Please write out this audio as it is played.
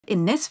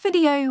In this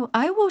video,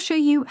 I will show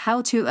you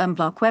how to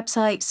unblock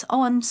websites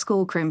on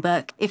school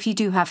Chromebook. If you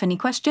do have any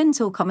questions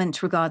or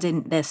comments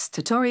regarding this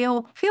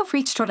tutorial, feel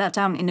free to jot that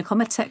down in the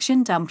comment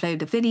section down below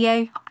the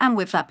video. And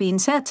with that being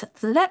said,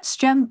 let's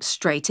jump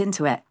straight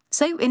into it.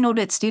 So in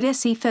order to do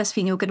this, the first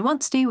thing you're going to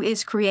want to do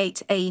is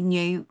create a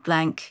new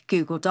blank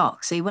Google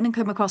Doc. So you want to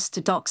come across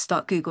to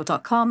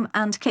docs.google.com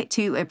and click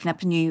to open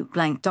up a new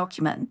blank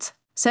document.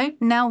 So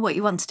now what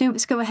you want to do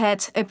is go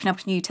ahead, open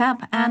up a new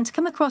tab and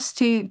come across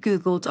to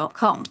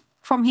google.com.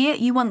 From here,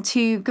 you want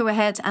to go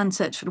ahead and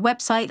search for the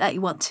website that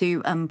you want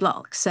to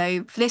unblock.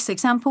 So for this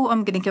example,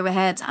 I'm going to go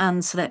ahead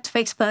and select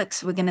Facebook.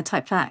 So we're going to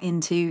type that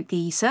into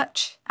the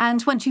search.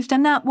 And once you've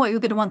done that, what you're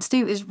going to want to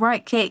do is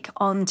right click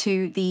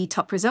onto the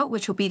top result,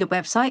 which will be the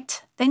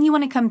website. Then you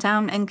want to come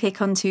down and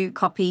click onto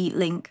copy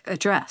link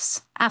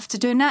address. After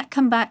doing that,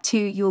 come back to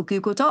your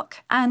Google Doc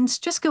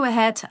and just go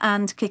ahead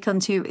and click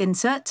onto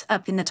insert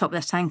up in the top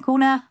left hand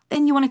corner.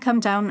 Then you want to come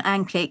down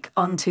and click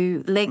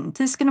onto link.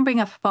 This is going to bring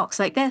up a box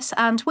like this.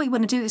 And what you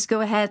want to do is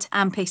go ahead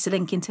and paste the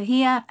link into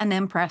here and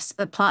then press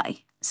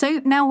apply.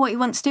 So now what you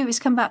want to do is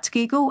come back to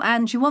Google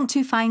and you want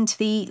to find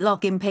the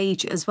login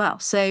page as well.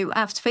 So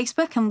after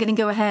Facebook, I'm going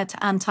to go ahead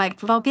and type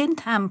login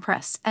and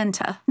press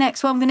enter.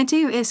 Next, what I'm going to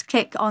do is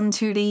click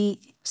onto the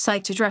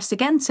site address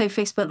again. So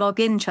Facebook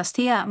login just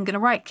here. I'm going to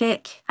right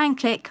click and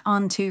click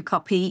onto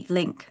copy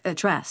link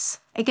address.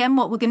 Again,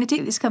 what we're going to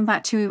do is come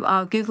back to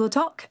our Google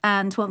Doc,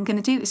 and what I'm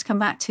going to do is come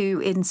back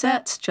to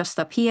insert just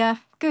up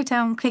here, go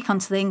down, click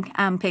onto link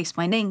and paste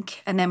my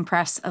link and then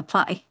press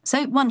apply.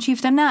 So once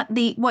you've done that,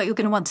 what you're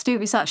going to want to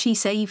do is actually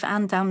save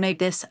and download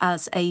this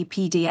as a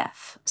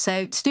PDF.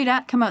 So to do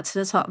that, come out to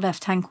the top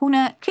left hand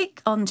corner,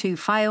 click onto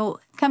file,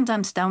 come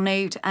down to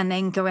download and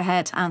then go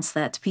ahead and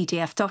select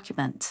PDF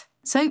document.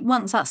 So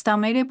once that's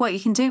downloaded, what you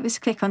can do is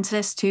click onto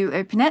this to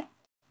open it.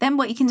 Then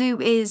what you can do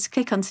is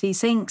click onto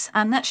these links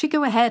and that should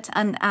go ahead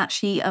and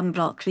actually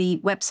unblock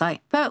the website.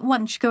 But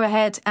once you go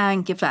ahead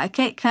and give that a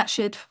click, that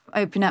should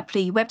open up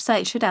the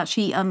website, should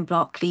actually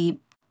unblock the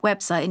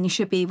website and you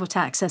should be able to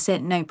access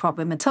it no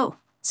problem at all.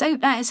 So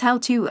that is how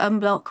to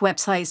unblock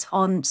websites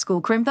on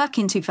school Chromebook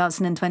in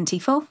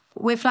 2024.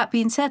 With that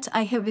being said,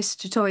 I hope this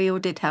tutorial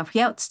did help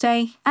you out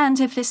today. And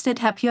if this did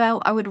help you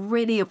out, I would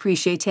really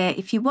appreciate it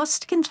if you was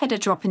to consider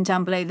dropping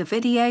down below the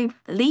video,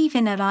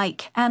 leaving a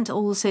like and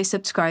also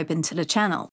subscribing to the channel.